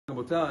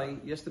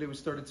Yesterday we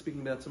started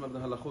speaking about some of the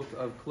halachot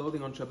of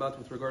clothing on Shabbat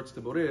with regards to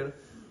borer.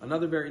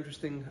 Another very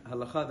interesting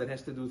halacha that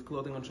has to do with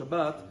clothing on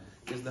Shabbat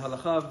is the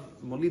halacha of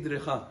molid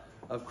recha,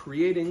 of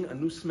creating a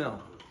new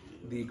smell.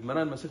 The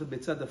Gemara in Masechet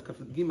Beitzah Daf Kaf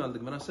Gimel, the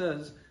Gemara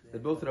says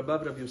that both Rabbav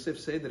and Rav Yosef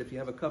say that if you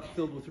have a cup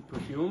filled with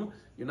perfume,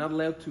 you're not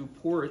allowed to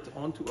pour it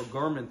onto a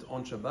garment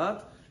on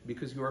Shabbat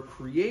because you are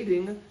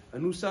creating a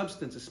new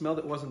substance, a smell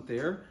that wasn't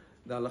there.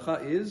 The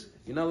halacha is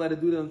you're not allowed to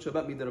do that on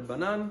Shabbat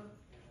midrabbanan.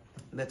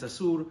 That's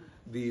asur.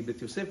 The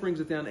Bet Yosef brings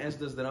it down, as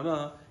does the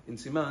Rama in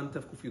Siman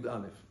Taf Kuf Yud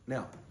Aleph.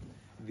 Now,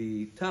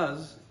 the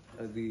Taz,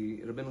 the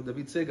Rabbeinu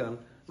David Segal,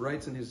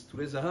 writes in his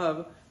Turei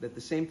Zahav that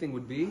the same thing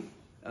would be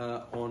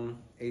on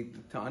a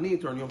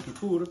Ta'anit or on Yom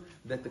Kippur,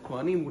 that the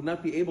Kohanim would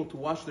not be able to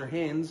wash their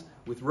hands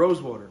with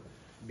rose water,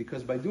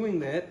 because by doing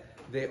that,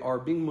 they are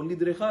being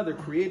molid recha, they're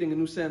creating a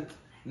new scent.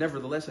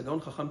 Nevertheless,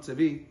 Agon Chacham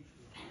Tzavi,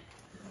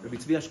 Rabbi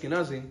Tzvi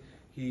Ashkenazi,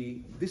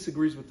 he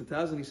disagrees with the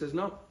Taz and he says,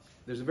 no,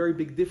 there's a very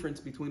big difference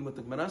between what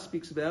the Gemara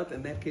speaks about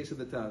and that case of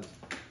the Taz.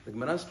 The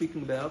Gemara is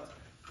speaking about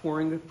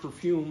pouring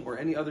perfume or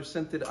any other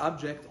scented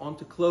object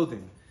onto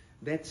clothing.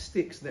 That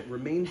sticks, that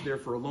remains there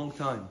for a long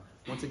time.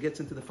 Once it gets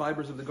into the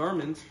fibers of the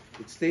garments,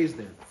 it stays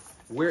there.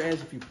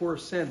 Whereas if you pour a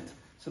scent,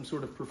 some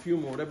sort of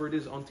perfume or whatever it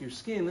is onto your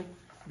skin,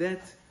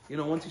 that,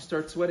 once you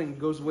start sweating, it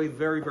goes away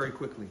very, very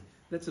quickly.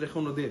 That's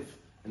Rechon Odif.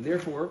 And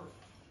therefore,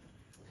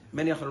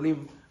 many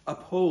Acharonim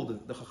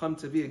uphold the Chacham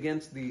Tzavi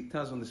against the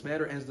Taz on this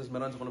matter, as does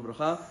Maran Zechon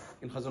Bracha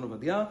in Chazon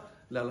Ovadia.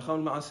 Le'alacha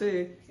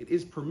u'lma'aseh, it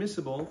is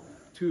permissible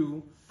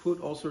to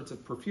put all sorts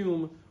of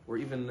perfume or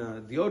even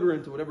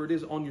deodorant or whatever it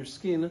is on your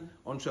skin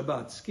on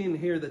Shabbat. Skin,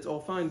 hair, that's all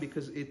fine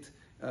because it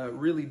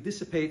really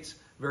dissipates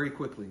very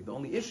quickly. The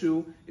only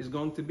issue is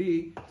going to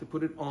be to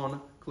put it on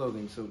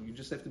clothing. So you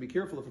just have to be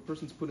careful. If a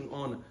person's putting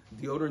on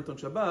deodorant on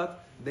Shabbat,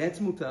 that's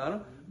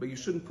mutar, but you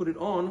shouldn't put it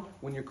on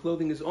when your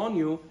clothing is on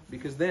you,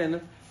 because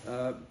then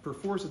per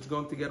force it's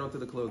going to get onto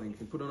the clothing. You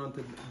can put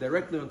it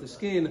directly onto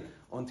skin,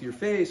 onto your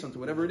face, onto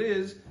whatever it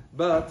is,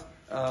 but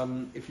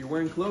if you're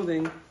wearing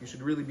clothing, you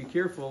should really be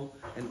careful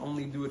and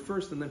only do it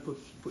first and then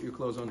put your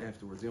clothes on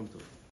afterwards. Yom Tov.